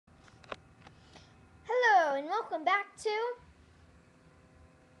welcome back to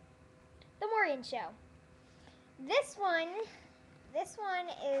The Morgan Show. This one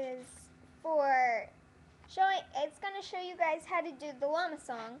is for showing, it's going to show you guys how to do the llama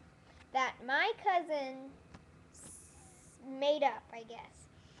song that my cousin made up, I guess.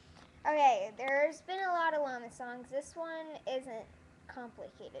 Okay, there's been a lot of llama songs. This one isn't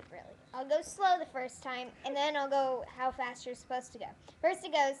complicated, really. I'll go slow the first time, and then I'll go how fast you're supposed to go. First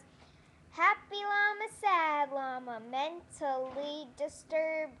it goes, happy llama, sad llama, mentally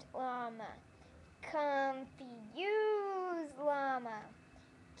disturbed llama, confused llama,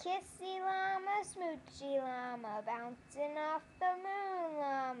 kissy llama, smoochy llama, bouncing off the moon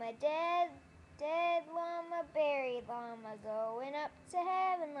llama, dead llama, buried llama, going up to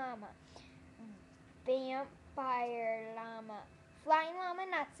heaven llama, vampire llama, flying llama,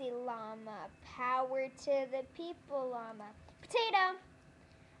 Nazi llama, power to the people llama, potato.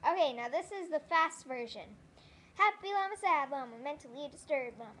 Okay, now this is the fast version. Happy llama, sad llama, mentally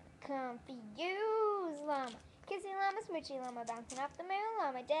disturbed llama, confused llama, kissy llama, smoochy llama, bouncing off the moon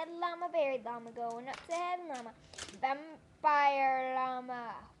llama, dead llama, buried llama, going up to heaven llama, vampire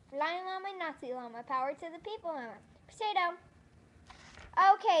llama, flying llama, Nazi llama, power to the people llama, potato.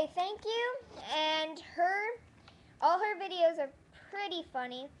 Okay, thank you. And all her videos are pretty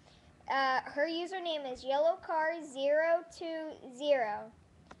funny. Her username is yellowcar020.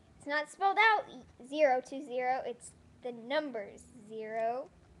 It's not spelled out 020, it's the numbers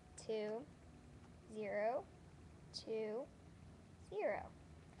 02020.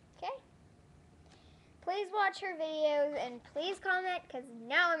 Okay? Please watch her videos and please comment, because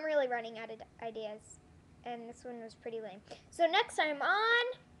now I'm really running out of ideas. And this one was pretty lame. So next time on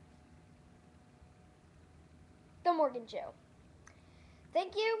The Morgan Show.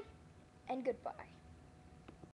 Thank you and goodbye.